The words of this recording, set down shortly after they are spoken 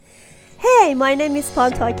Hi, my name is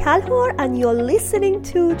Panta Kalhor and you're listening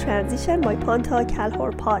to Transition by Panta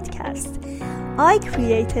Kalhor podcast. I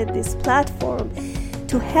created this platform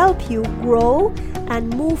to help you grow and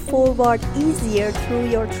move forward easier through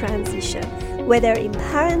your transition, whether in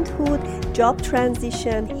parenthood, job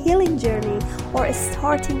transition, healing journey, or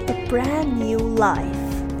starting a brand new life.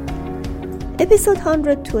 Episode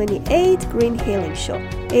 128, Green Healing Show.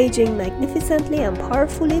 Aging Magnificently and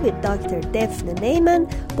Powerfully with Dr. Daphne Neyman,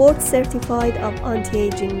 board certified of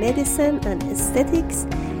anti-aging medicine and aesthetics,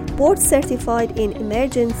 board certified in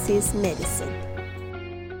emergencies medicine.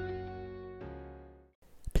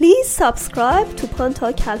 Please subscribe to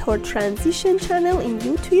Panta Kalhor Transition channel in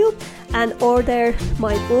YouTube and order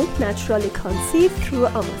my book Naturally Conceived through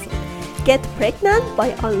Amazon. Get pregnant by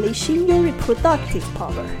unleashing your reproductive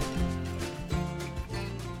power.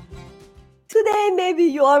 Today, maybe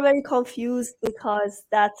you are very confused because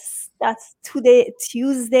that's today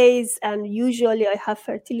Tuesdays, and usually I have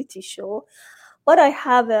fertility show, but I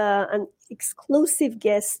have an exclusive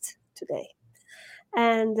guest today,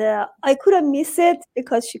 and I couldn't miss it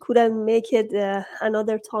because she couldn't make it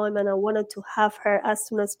another time, and I wanted to have her as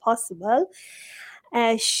soon as possible.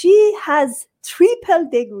 She has triple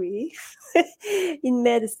degree in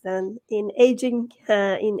medicine, in aging,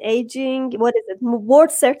 what is it,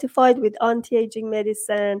 board certified with anti-aging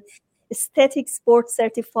medicine, aesthetics board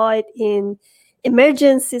certified in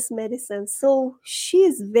emergencies medicine. So she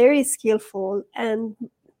is very skillful. And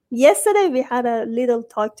yesterday we had a little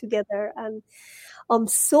talk together, and I'm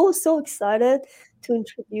so excited to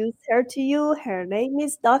introduce her to you. Her name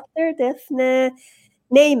is Dr. Daphne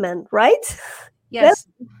Neyman, right? Yes.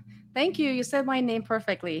 Thank you. You said my name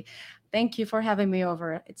perfectly. Thank you for having me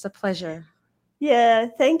over. It's a pleasure. Yeah,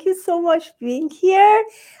 thank you so much for being here.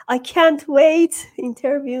 I can't wait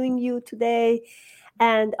interviewing you today.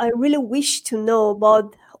 And I really wish to know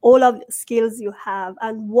about all of the skills you have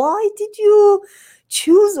and why did you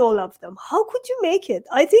choose all of them? How could you make it?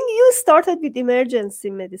 I think you started with emergency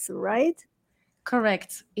medicine, right?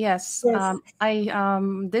 Correct. Yes.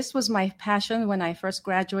 This was my passion when I first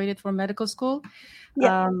graduated from medical school.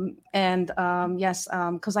 Yeah.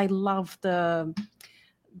 Because I love the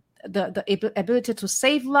ability to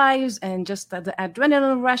save lives and just the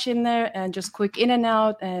adrenaline rush in there and just quick in and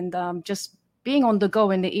out, and just being on the go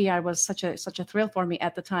in the ER was such a thrill for me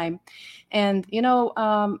at the time. And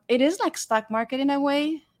it is like stock market in a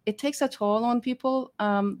way. It takes a toll on people,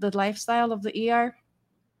 the lifestyle of the ER.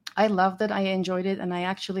 I loved it. I enjoyed it. And I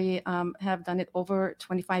actually have done it over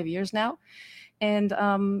 25 years now. And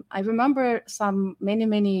I remember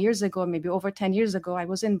many years ago, maybe over 10 years ago, I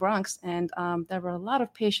was in Bronx, and there were a lot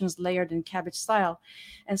of patients layered in cabbage style.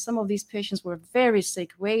 And some of these patients were very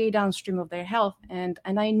sick, way downstream of their health. And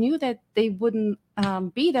I knew that they wouldn't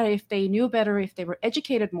be there if they knew better, if they were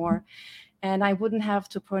educated more. And I wouldn't have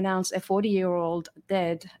to pronounce a 40-year-old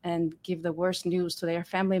dead and give the worst news to their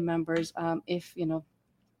family members if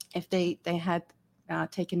they had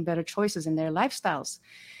taken better choices in their lifestyles.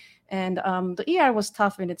 And the ER was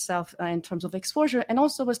tough in itself in terms of exposure, and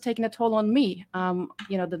also was taking a toll on me.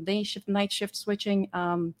 The day shift, night shift switching.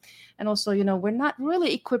 And also, we're not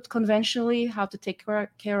really equipped conventionally how to take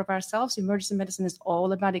care of ourselves. Emergency medicine is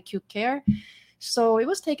all about acute care. So it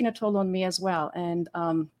was taking a toll on me as well. And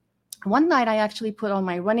one night I actually put on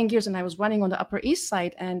my running gears, and I was running on the Upper East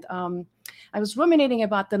Side, and I was ruminating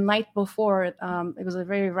about the night before. It was a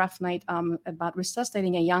very rough night about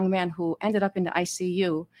resuscitating a young man who ended up in the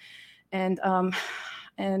ICU, and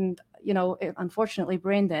unfortunately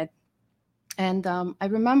brain dead. And I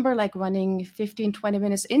remember like running 15, 20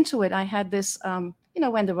 minutes into it, I had this,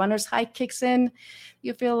 when the runner's high kicks in,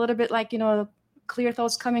 you feel a little bit like, clear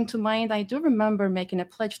thoughts coming to mind. I do remember making a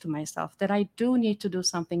pledge to myself that I do need to do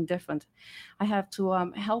something different. I have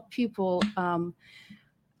to help people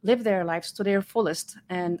live their lives to their fullest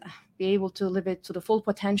and be able to live it to the full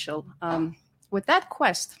potential. With that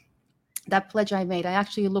quest, that pledge I made, I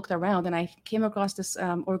actually looked around and I came across this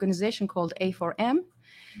organization called A4M.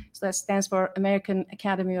 So that stands for American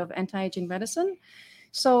Academy of Anti-Aging Medicine.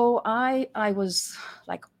 So I was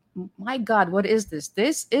like, my God, what is this?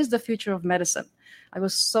 This is the future of medicine. I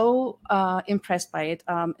was so impressed by it.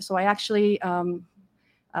 So I actually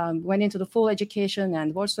went into the full education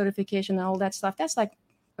and board certification and all that stuff. That's like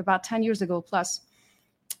about 10 years ago plus.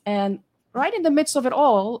 And right in the midst of it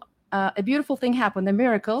all, a beautiful thing happened, a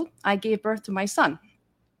miracle. I gave birth to my son.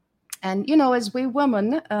 And, as we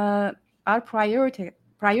women, our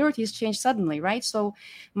priorities changed suddenly, right? So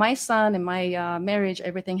my son and my marriage,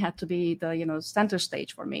 everything had to be the, center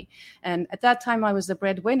stage for me. And at that time, I was the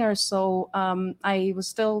breadwinner. So I was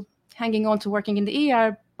still hanging on to working in the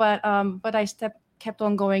ER, but I stepped kept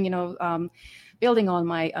on going, building on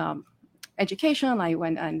my education. I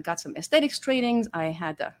went and got some aesthetics trainings. I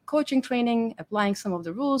had coaching training, applying some of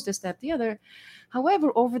the rules, this, that, the other.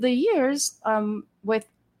 However, over the years,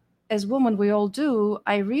 as women, we all do,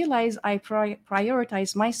 I realized I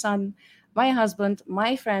prioritize my son, my husband,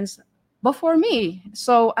 my friends before me.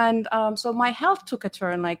 So my health took a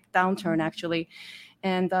downturn actually.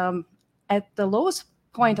 And at the lowest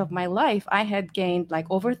point of my life, I had gained like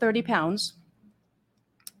over 30 pounds.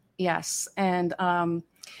 Yes. And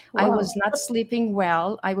I was not sleeping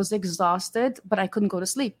well. I was exhausted, but I couldn't go to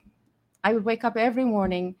sleep. I would wake up every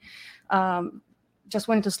morning, just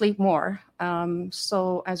wanting to sleep more.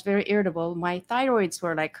 So I was very irritable. My thyroids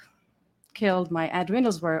were like killed. My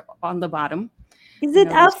adrenals were on the bottom. Is it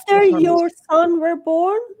after your son were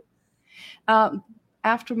born?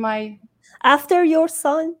 After your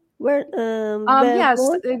son were yes,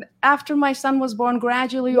 born? after my son was born,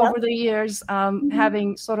 gradually over the years,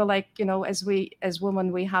 having sort of like, as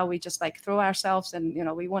women, we just like throw ourselves and,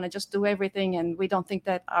 we want to just do everything and we don't think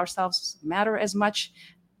that ourselves matter as much.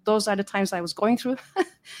 Those are the times I was going through.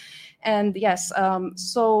 And yes,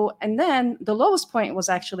 and then the lowest point was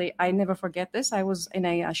actually, I never forget this. I was in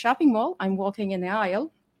a shopping mall. I'm walking in the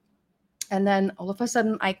aisle. And then all of a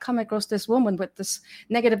sudden I come across this woman with this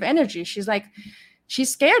negative energy. She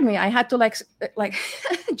scared me. I had to like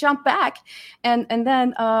jump back. And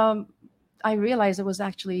then I realized it was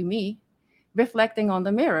actually me reflecting on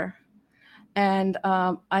the mirror. And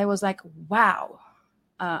I was like, wow.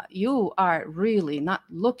 You are really not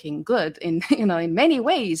looking good in many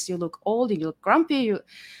ways. You look old, you look grumpy.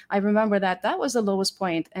 I remember that was the lowest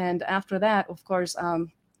point. And after that, of course,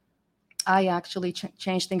 I actually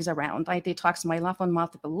changed things around. I detoxed my life on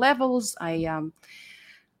multiple levels. I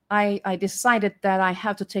decided that I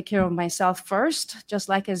have to take care of myself first, just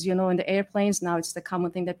like as in the airplanes. Now it's the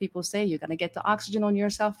common thing that people say, you're going to get the oxygen on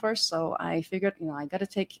yourself first. So I figured, I got to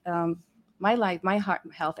take my life, my heart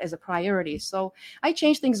health as a priority. So I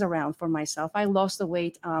changed things around for myself. I lost the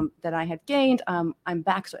weight that I had gained. I'm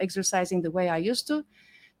back to exercising the way I used to.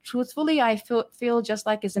 Truthfully, I feel just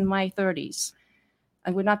like it's in my 30s.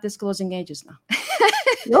 And we're not disclosing ages now.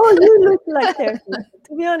 No, you look like 30,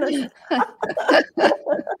 to be honest.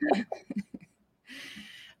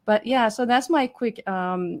 But yeah, so that's my quick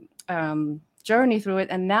journey through it.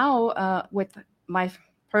 And now with my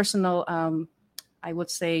personal, I would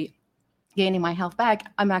say, gaining my health back,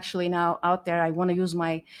 I'm actually now out there. I want to use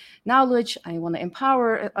my knowledge. I want to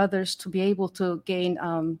empower others to be able to gain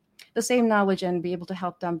the same knowledge and be able to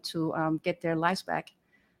help them to get their lives back.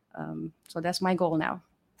 So that's my goal now.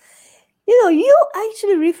 You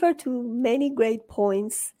actually refer to many great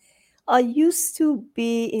points. I used to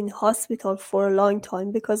be in hospital for a long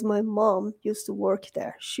time because my mom used to work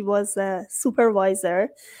there. She was a supervisor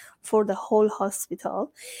for the whole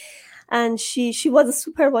hospital. And she was a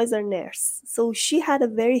supervisor nurse. So she had a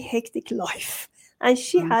very hectic life. And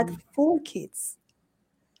she had 4 kids.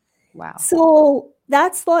 Wow. So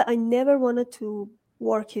that's why I never wanted to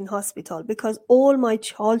work in hospital, because all my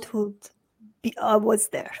childhood I was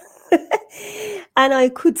there. And I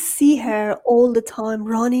could see her all the time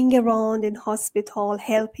running around in hospital,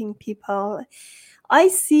 helping people. I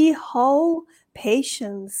see how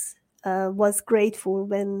patients was grateful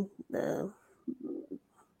when...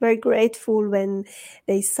 very grateful when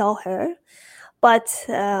they saw her, but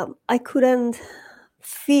I couldn't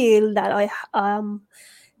feel that I am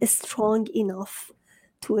strong enough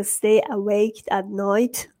to stay awake at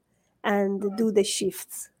night and do the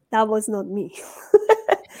shifts. That was not me.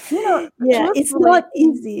 It's not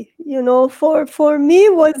easy, for me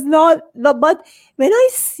was not, but when I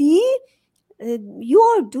see you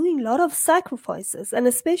are doing a lot of sacrifices, and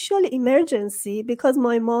especially emergency, because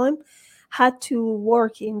my mom had to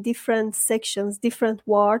work in different sections, different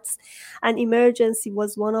wards, and emergency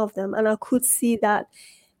was one of them. And I could see that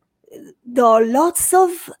there are lots of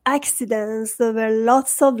accidents, there were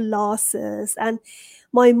lots of losses, and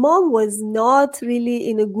my mom was not really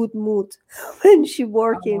in a good mood when she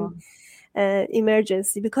worked in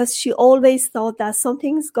emergency, because she always thought that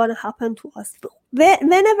something's gonna happen to us. But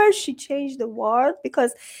whenever she changed the ward,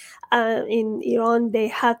 because in Iran they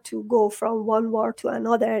had to go from one ward to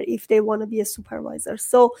another if they want to be a supervisor,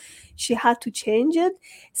 so she had to change it.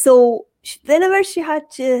 So whenever she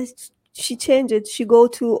changed it, she go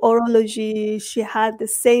to urology, she had the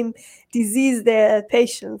same disease the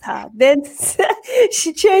patient had, then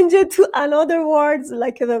she changed it to another wards,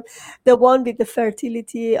 like the one with the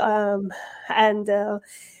fertility, and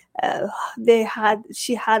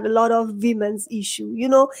she had a lot of women's issue,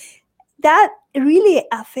 that really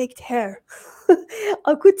affect her.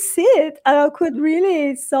 I could see it, and I could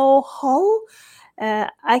really saw how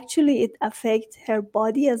actually it affects her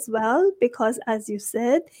body as well, because as you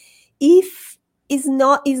said, if is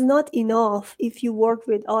not enough if you work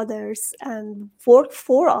with others and work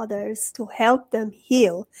for others to help them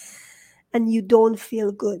heal and you don't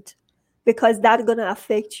feel good, because that's going to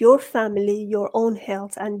affect your family, your own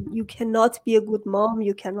health, and you cannot be a good mom,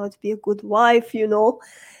 you cannot be a good wife,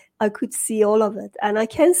 I could see all of it, and I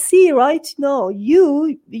can see right now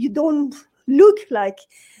you don't look like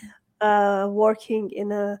working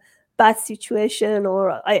in a bad situation,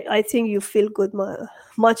 or I think you feel good,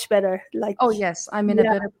 much better. Like, Oh, yes, I'm in a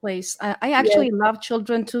yeah, better place. I yeah, actually love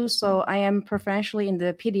children too, so I am professionally in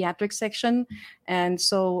the pediatric section, and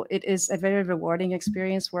so it is a very rewarding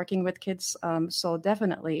experience working with kids. So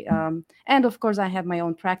definitely, and of course, I have my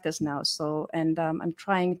own practice now. So, and I'm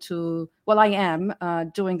trying to, well, I am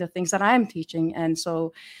doing the things that I'm teaching, and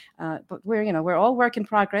so, but we're all work in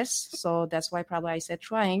progress. So that's why probably I said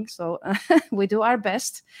trying. So we do our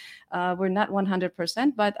best. We're not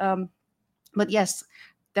 100%, but yes,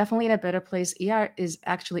 definitely in a better place. ER is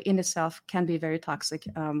actually in itself can be very toxic,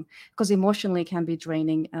 because emotionally can be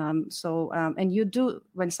draining. And you do,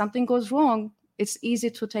 when something goes wrong, it's easy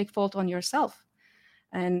to take fault on yourself.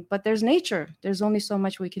 But there's nature. There's only so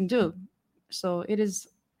much we can do. So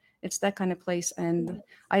it's that kind of place. And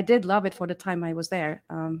I did love it for the time I was there.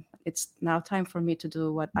 It's now time for me to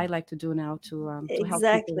do what I like to do now, to help people,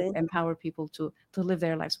 exactly. empower people to live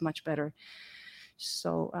their lives much better.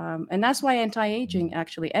 So, and that's why anti-aging is a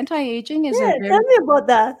Yeah, very, tell me about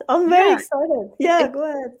that. I'm very yeah, excited. Yeah, it, go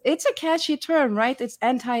ahead. it's a catchy term, right? It's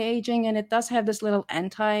anti-aging, and it does have this little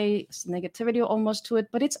anti-negativity almost to it,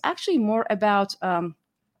 but it's actually more about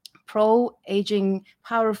pro-aging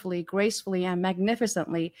powerfully, gracefully, and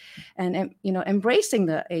magnificently, and embracing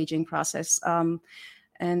the aging process.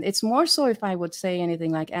 And it's more so, if I would say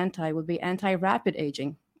anything like anti, would be anti-rapid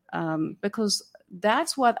aging, because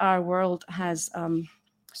that's what our world has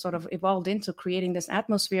sort of evolved into, creating this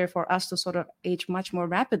atmosphere for us to sort of age much more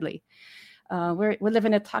rapidly. We live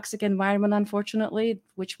in a toxic environment, unfortunately,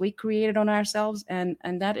 which we created on ourselves, and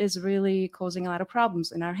that is really causing a lot of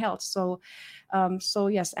problems in our health. So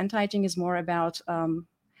yes, anti-aging is more about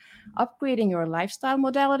upgrading your lifestyle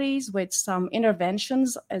modalities with some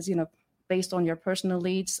interventions, as you know, based on your personal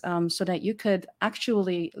needs, so that you could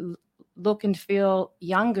actually look and feel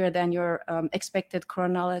younger than your expected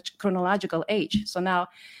chronological age. So now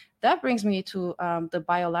that brings me to the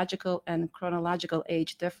biological and chronological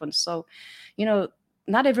age difference. So,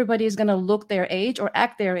 not everybody is going to look their age or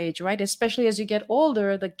act their age, right? Especially as you get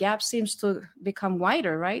older, the gap seems to become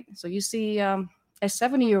wider, right? So you see a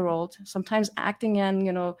 70-year-old sometimes acting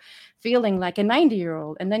and feeling like a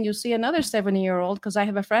 90-year-old, and then you see another 70-year-old, because I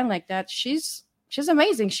have a friend like that. She's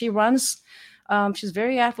amazing. She runs. She's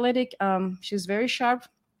very athletic. She's very sharp.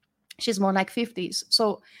 She's more like 50s.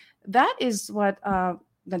 So that is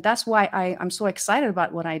that's why I'm so excited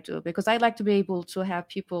about what I do, because I like to be able to have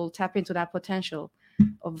people tap into that potential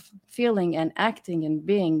of feeling and acting and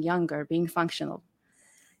being younger, being functional.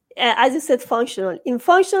 As you said, functional. In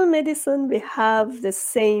functional medicine, we have the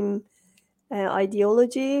same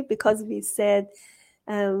ideology, because we said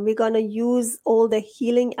we're going to use all the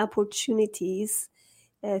healing opportunities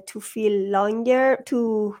to feel longer,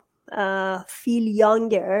 to feel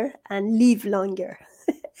younger and live longer.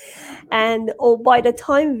 And by the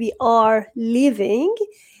time we are living,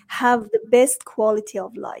 have the best quality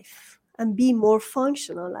of life and be more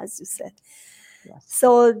functional, as you said. Yes.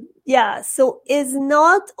 So yeah, so it's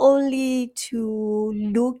not only to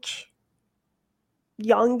look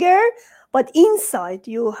younger, but inside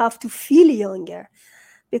you have to feel younger,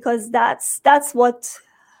 because that's what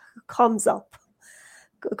comes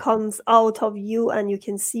out of you, and you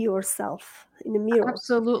can see yourself in the mirror.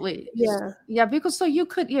 Absolutely. Yeah, Yeah, because so you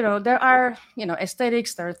could, there are,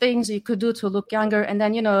 aesthetics, there are things you could do to look younger. And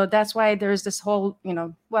then, that's why there's this whole,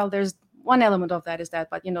 well, there's one element of that is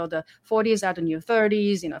that, but, the 40s are the new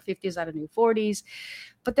 30s, 50s are the new 40s.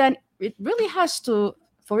 But then it really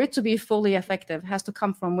for it to be fully effective, has to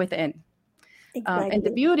come from within. exactly. And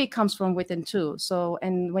the beauty comes from within too. So,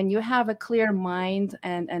 and when you have a clear mind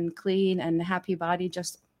and clean and happy body,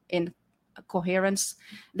 just in coherence,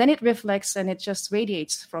 then it reflects and it just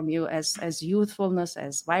radiates from you as youthfulness,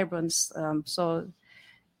 as vibrance. So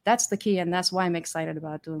that's the key, and that's why I'm excited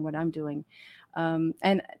about doing what I'm doing.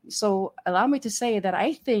 And so allow me to say that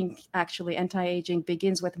I think actually anti-aging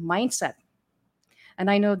begins with mindset. And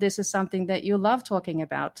I know this is something that you love talking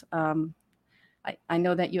about. I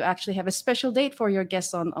know that you actually have a special date for your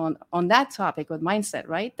guests on that topic with mindset,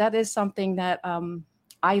 right? That is something that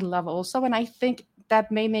I love also. And I think that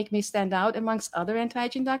may make me stand out amongst other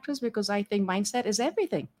anti-aging doctors, because I think mindset is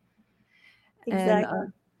everything. Exactly.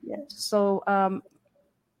 And Yeah. so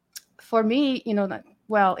for me,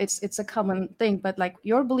 well, it's a common thing, but like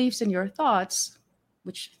your beliefs and your thoughts,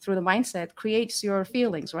 which through the mindset creates your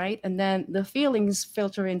feelings, right? And then the feelings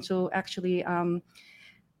filter into actually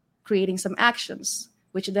creating some actions,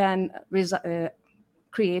 which then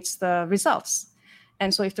creates the results.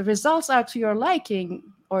 And so if the results are to your liking,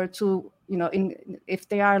 or to, if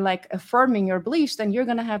they are like affirming your beliefs, then you're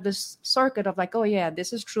going to have this circuit of like, oh yeah,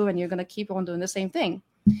 this is true, and you're going to keep on doing the same thing.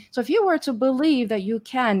 So if you were to believe that you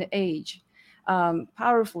can age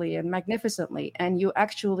powerfully and magnificently, and you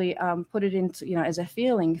actually put it into, as a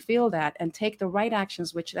feeling, feel that, and take the right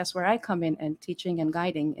actions, which that's where I come in and teaching and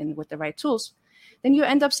guiding and with the right tools, then you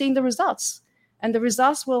end up seeing the results. And the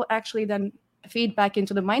results will actually then feed back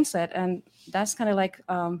into the mindset. And that's kind of like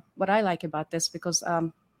what I like about this, because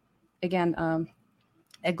again,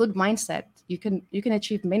 a good mindset, you can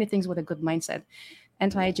achieve many things with a good mindset.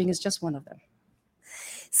 Anti-aging is just one of them.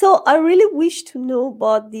 So I really wish to know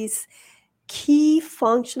about these key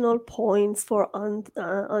functional points for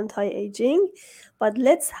anti-aging, but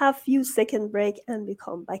let's have a few second break and we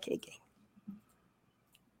come back again.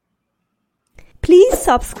 Please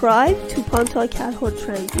subscribe to Panta Kalhor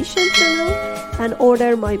Transition channel and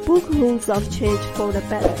order my book Rules of Change for the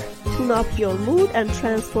Better. Tune up your mood and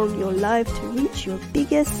transform your life to reach your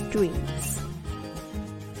biggest dreams.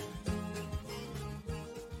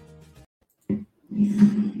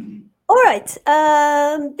 All right,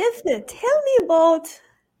 Daphne, tell me about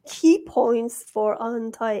key points for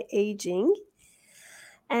anti-aging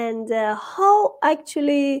and how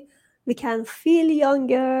actually we can feel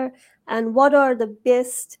younger, and what are the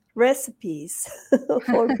best recipes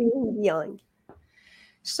for being young.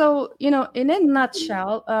 So, in a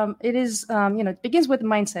nutshell, it is, it begins with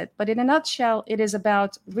mindset, but in a nutshell, it is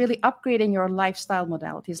about really upgrading your lifestyle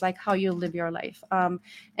modalities, like how you live your life.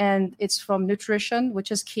 And it's from nutrition,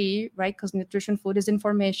 which is key, right? Because nutrition, food is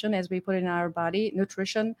information, as we put in our body,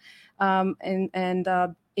 nutrition, and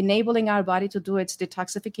enabling our body to do its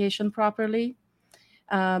detoxification properly,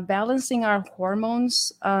 balancing our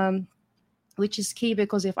hormones, which is key,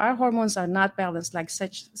 because if our hormones are not balanced, like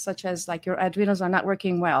such as like your adrenals are not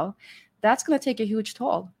working well, that's going to take a huge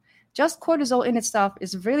toll. Just cortisol in itself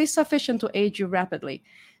is really sufficient to age you rapidly.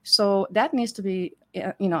 So that needs to be,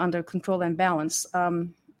 under control and balance.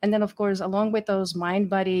 And then, of course, along with those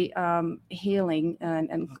mind-body healing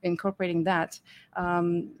and incorporating that,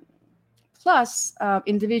 plus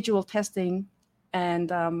individual testing,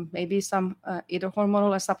 and maybe some either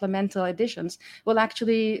hormonal or supplemental additions will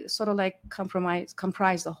actually sort of like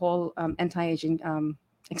comprise the whole anti-aging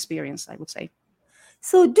experience, I would say.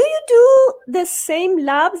 So do you do the same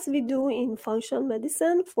labs we do in functional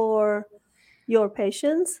medicine for your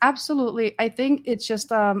patients? Absolutely. I think it's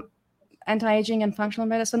just anti-aging and functional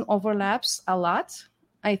medicine overlaps a lot.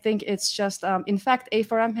 I think it's just, in fact,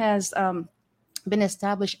 A4M has been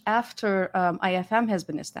established after IFM has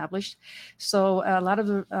been established. So a lot of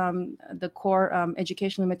the core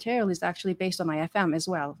educational material is actually based on IFM as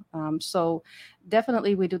well. So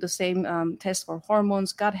definitely we do the same tests for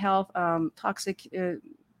hormones, gut health, toxic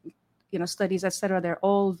studies, etc. They're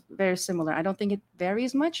all very similar. I don't think it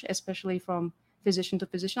varies much, especially from physician to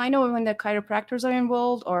physician. I know when the chiropractors are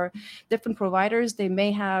involved or different providers, they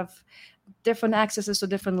may have different accesses to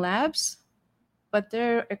different labs, but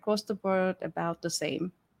they're across the board about the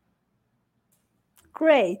same.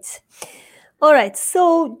 Great. All right.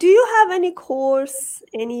 So do you have any course,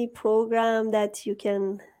 any program that you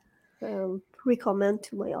can recommend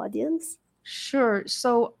to my audience? Sure.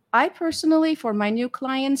 So I personally, for my new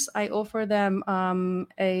clients, I offer them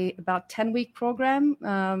a about 10-week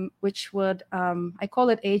program, which would, I call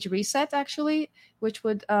it Age Reset, actually, which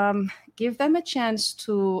would give them a chance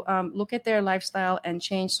to look at their lifestyle and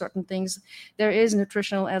change certain things. There is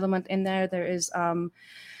nutritional element in there. There is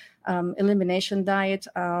elimination diet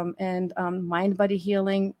and mind-body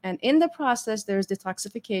healing. And in the process, there's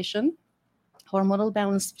detoxification. Hormonal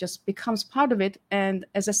balance just becomes part of it. And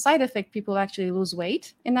as a side effect, people actually lose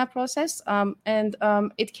weight in that process. And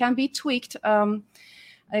it can be tweaked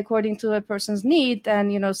according to a person's need.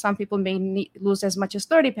 And, some people may lose as much as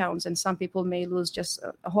 30 pounds, and some people may lose just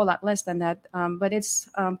a whole lot less than that. But it's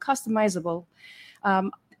customizable.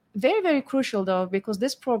 Very, very crucial, though, because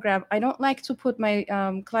this program, I don't like to put my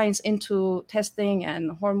clients into testing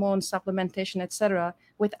and hormone supplementation, etc.,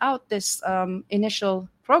 without this initial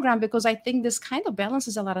program, because I think this kind of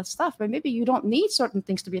balances a lot of stuff. But maybe you don't need certain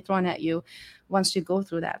things to be thrown at you once you go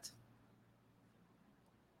through that.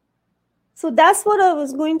 So that's what I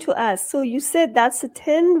was going to ask. So you said that's a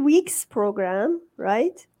 10 weeks program,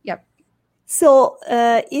 right? Yep. So,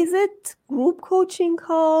 is it group coaching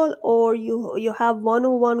call or you have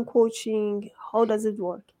one-on-one coaching? How does it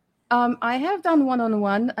work? I have done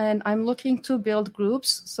one-on-one, and I'm looking to build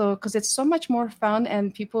groups. So, because it's so much more fun,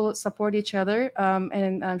 and people support each other,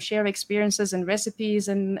 and share experiences and recipes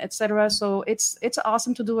and etc. So it's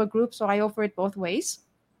awesome to do a group. So I offer it both ways.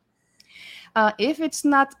 If it's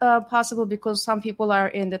not possible because some people are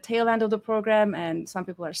in the tail end of the program and some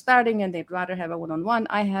people are starting and they'd rather have a one-on-one,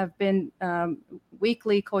 I have been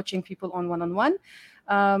weekly coaching people on one-on-one.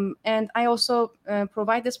 And I also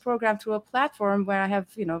provide this program through a platform where I have,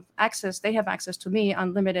 access. They have access to me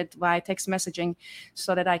unlimited by text messaging,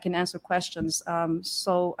 so that I can answer questions. A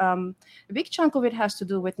big chunk of it has to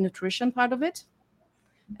do with nutrition part of it.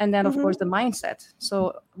 And then, of course, the mindset.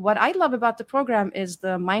 So what I love about the program is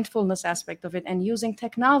the mindfulness aspect of it and using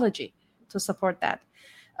technology to support that.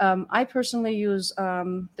 I personally use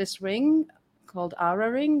this ring called Aura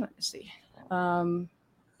Ring. Let me see. Oura.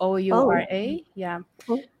 Yeah.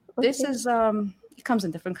 Okay. This is, it comes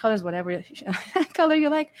in different colors, whatever color you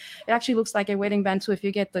like. It actually looks like a wedding band too if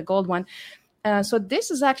you get the gold one. So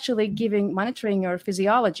this is actually monitoring your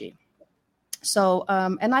physiology. So,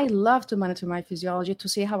 and I love to monitor my physiology to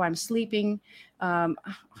see how I'm sleeping, how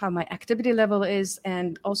my activity level is,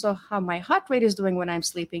 and also how my heart rate is doing when I'm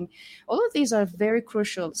sleeping. All of these are very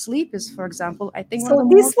crucial. Sleep is, for example, I think So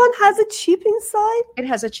this one has a chip inside? It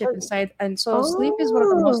has a chip inside. And so sleep is one of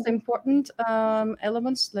the most important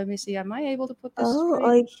elements. Let me see. Am I able to put this?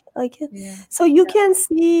 I can. Yeah. So you can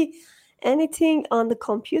see anything on the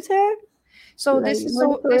computer? So this is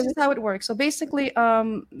how it works. So basically,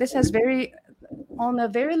 this has on a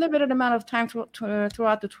very limited amount of time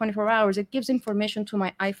throughout the 24 hours, it gives information to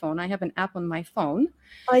my iPhone. I have an app on my phone.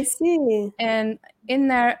 I see. And in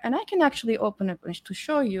there, and I can actually open it to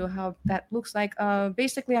show you how that looks like.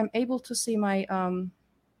 Basically, I'm able to see my,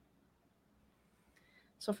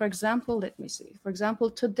 so for example, let me see. For example,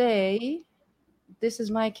 today, this is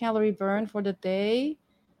my calorie burn for the day.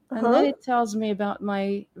 And then it tells me about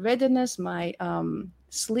my readiness, my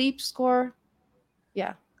sleep score.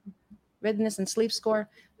 Yeah, readiness and sleep score.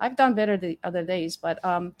 I've done better the other days, but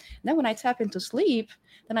then when I tap into sleep,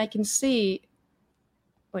 then I can see,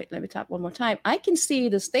 wait, let me tap one more time. I can see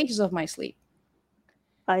the stages of my sleep.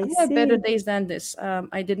 I have better days than this.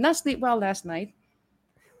 I did not sleep well last night.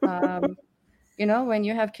 When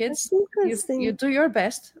you have kids, you do your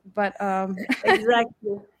best, but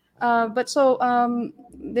exactly. But so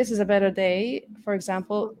this is a better day, for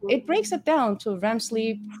example. It breaks it down to REM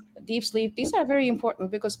sleep, deep sleep. These are very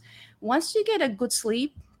important because once you get a good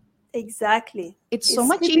sleep, exactly, it's so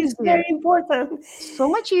much easier. It's very important. So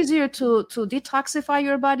much easier to detoxify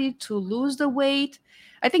your body, to lose the weight.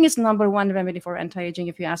 I think it's number one remedy for anti-aging,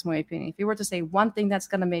 if you ask my opinion. If you were to say one thing that's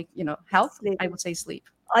going to make, health, sleep. I would say sleep.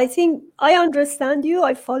 I think I understand you.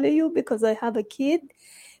 I follow you because I have a kid.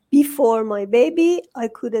 Before my baby, I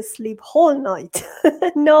couldn't sleep whole night.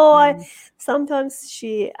 Sometimes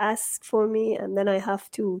she asks for me and then I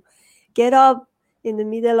have to get up in the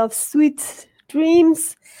middle of sweet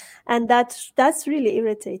dreams. And that's really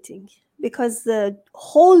irritating because the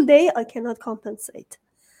whole day I cannot compensate.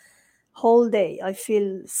 Whole day I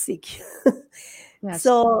feel sick. Yes.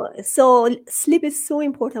 So sleep is so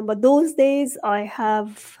important. But those days I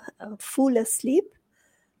have full sleep.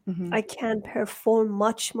 I can perform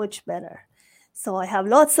much, much better. So I have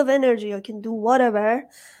lots of energy. I can do whatever.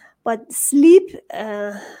 But sleep,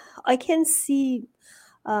 I can see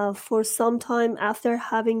for some time after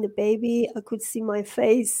having the baby, I could see my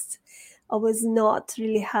face. I was not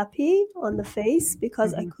really happy on the face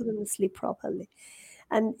because I couldn't sleep properly.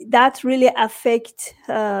 And that really affects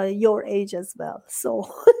your age as well.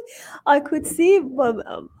 So I could see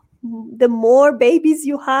the more babies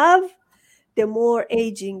you have, the more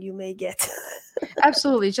aging you may get.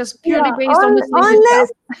 Absolutely. Just purely based on the sleep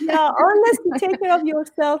itself. Unless you take care of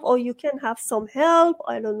yourself or you can have some help.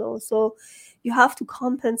 I don't know. So you have to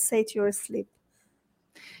compensate your sleep.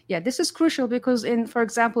 Yeah, this is crucial because for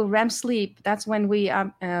example, REM sleep, that's when we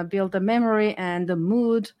build the memory and the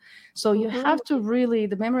mood. So you have to really,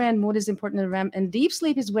 the memory and mood is important in REM. And deep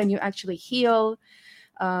sleep is when you actually heal.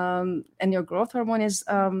 And your growth hormone is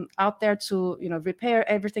out there to repair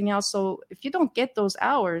everything else. So if you don't get those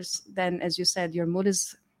hours, then as you said, your mood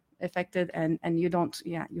is affected and you don't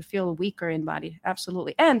you feel weaker in body.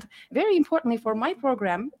 Absolutely. And very importantly for my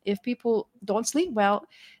program, if people don't sleep well,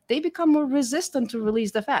 they become more resistant to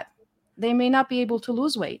release the fat. They may not be able to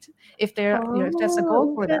lose weight if they're if that's a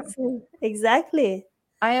goal for them. Exactly.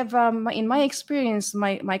 I have, in my experience,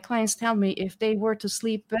 my clients tell me if they were to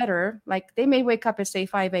sleep better, like they may wake up at say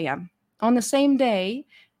 5 a.m. on the same day,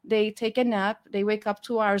 they take a nap, they wake up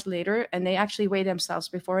 2 hours later, and they actually weigh themselves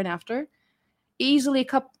before and after. Easily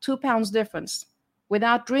 2 pounds difference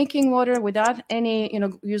without drinking water, without any,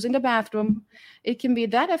 using the bathroom. It can be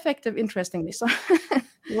that effective, interestingly. So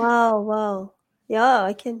Wow. Yeah,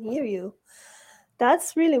 I can hear you.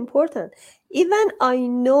 That's really important. Even I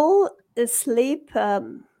know sleep,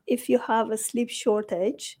 if you have a sleep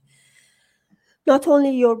shortage, not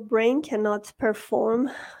only your brain cannot perform,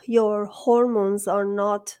 your hormones are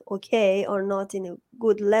not okay, or not in a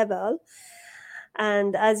good level.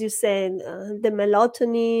 And as you said, the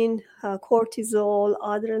melatonin, cortisol,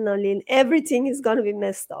 adrenaline, everything is going to be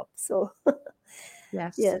messed up. So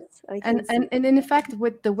yes. yes, I And, can see. and and in fact,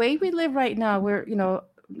 with the way we live right now, we're,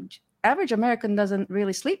 average American doesn't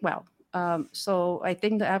really sleep well. So I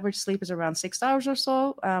think the average sleep is around 6 hours or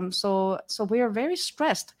so. So we are very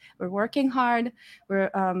stressed. We're working hard. We're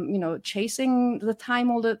chasing the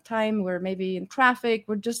time all the time. We're maybe in traffic.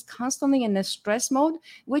 We're just constantly in this stress mode,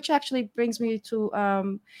 which actually brings me to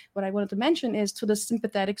what I wanted to mention is to the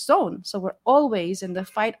sympathetic zone. So we're always in the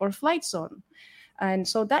fight or flight zone. And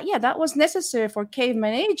so that was necessary for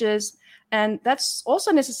caveman ages, and that's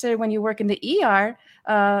also necessary when you work in the ER,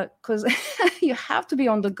 because you have to be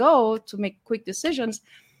on the go to make quick decisions,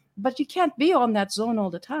 but you can't be on that zone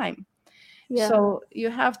all the time. Yeah. So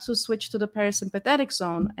you have to switch to the parasympathetic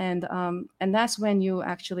zone, and that's when you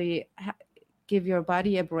actually give your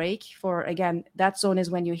body a break. For again, that zone is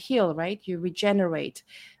when you heal, right? You regenerate,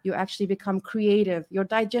 you actually become creative, your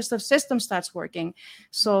digestive system starts working.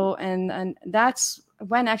 So and that's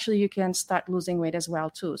when actually you can start losing weight as well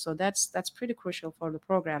too. So that's pretty crucial for the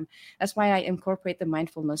program. That's why I incorporate the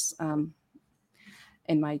mindfulness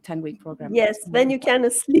in my 10-week program. Yes, when you can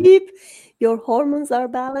sleep, your hormones are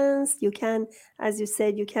balanced. You can, as you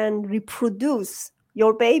said, you can reproduce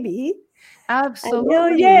your baby.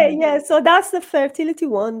 Absolutely. Yeah. So that's the fertility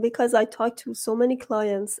one, because I talk to so many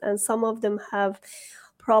clients, and some of them have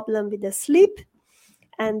problem with the sleep,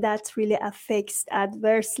 and that really affects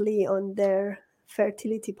adversely on their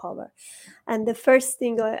fertility power. And the first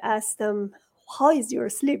thing I ask them, how is your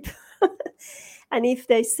sleep? And if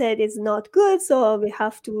they said it's not good, so we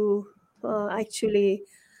have to actually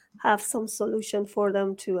have some solution for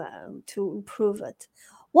them to improve it.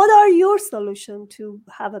 What are your solution to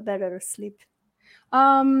have a better sleep?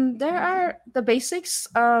 There are the basics.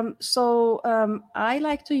 So I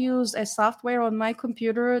like to use a software on my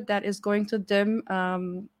computer that is going to dim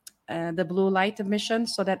the blue light emission,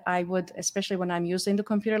 so that I would, especially when I'm using the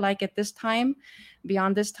computer, like at this time,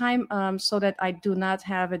 beyond this time, so that I do not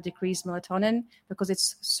have a decreased melatonin, because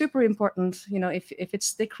it's super important. If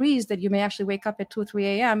it's decreased, that you may actually wake up at 2, 3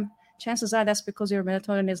 a.m. Chances are that's because your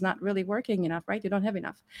melatonin is not really working enough, right? You don't have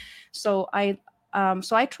enough. So I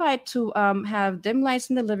tried to have dim lights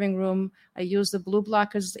in the living room. I use the blue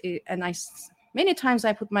blockers, and many times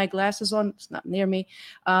I put my glasses on. It's not near me,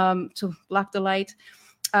 to block the light.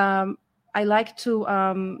 I like to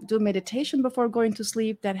do meditation before going to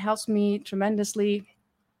sleep. That helps me tremendously,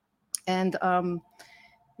 and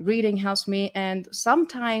reading helps me. And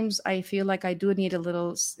sometimes I feel like I do need a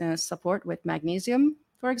little support with magnesium,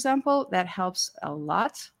 for example. That helps a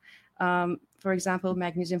lot. For example,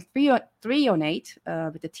 magnesium threonate,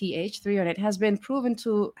 with the TH, threonate has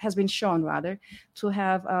been shown to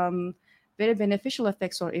have very beneficial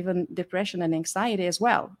effects, or even depression and anxiety as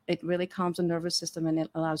well. It really calms the nervous system, and it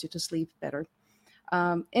allows you to sleep better.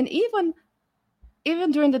 And even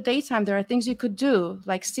during the daytime, there are things you could do,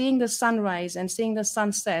 like seeing the sunrise and seeing the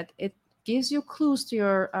sunset. It gives you clues to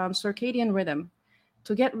your circadian rhythm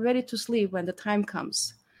to get ready to sleep when the time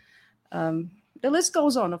comes. The list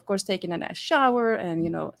goes on, of course, taking a nice shower and,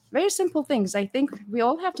 very simple things. I think we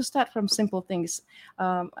all have to start from simple things.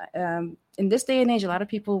 In this day and age, a lot of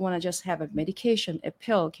people want to just have a medication, a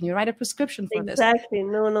pill. Can you write a prescription for this? Exactly.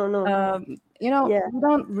 No. We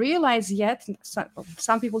don't realize yet,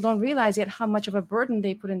 some people don't realize yet how much of a burden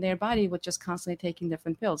they put in their body with just constantly taking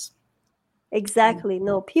different pills. Exactly.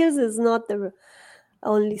 No, pills is not the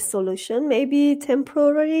only solution. Maybe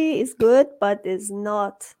temporary is good, but is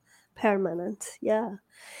not permanent. Yeah.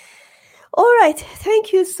 All right.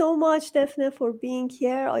 Thank you so much, Daphne, for being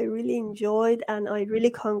here. I really enjoyed, and I really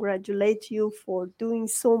congratulate you for doing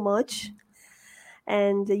so much.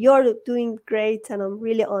 And you're doing great, and I'm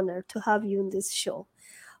really honored to have you in this show.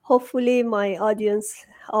 Hopefully, my audience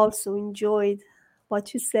also enjoyed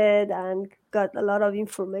what you said and got a lot of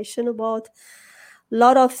information about a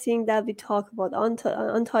lot of things that we talk about,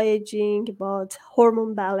 anti-aging, about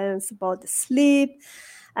hormone balance, about the sleep,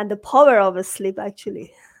 and the power of a sleep,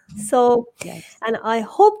 actually. So, Yes. and I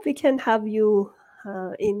hope we can have you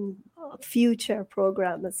in a future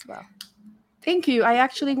program as well. Thank you. I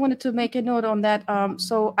actually wanted to make a note on that.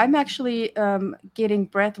 So I'm actually getting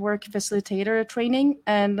breathwork facilitator training,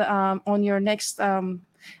 and on our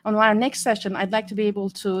next session, I'd like to be able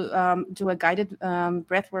to do a guided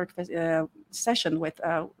breathwork session with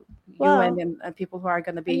you Wow, and people who are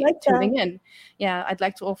going to I be like that. tuning in. Yeah, I'd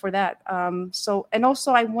like to offer that. And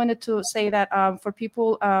also I wanted to say that for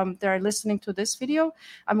people that are listening to this video,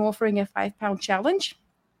 I'm offering a 5-pound challenge.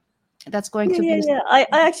 That's going Yeah, to yeah, be yeah. I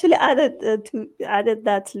actually added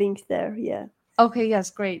that link there. Yeah. okay. Yes,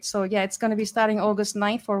 great. So yeah, it's going to be starting August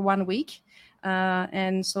 9th for 1 week.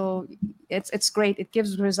 And so it's great. It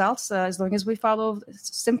gives results as long as we follow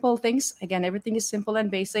simple things. Again, everything is simple and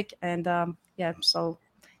basic. And yeah, so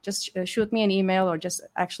just shoot me an email or just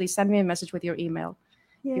actually send me a message with your email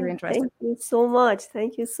if you're Yeah. interested. Thank you so much.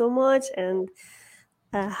 Thank you so much. And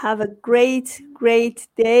have a great, great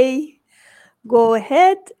day. Go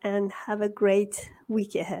ahead and have a great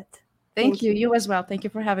week ahead. Thank Thank you. you. You as well. Thank you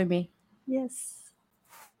for having me. Yes.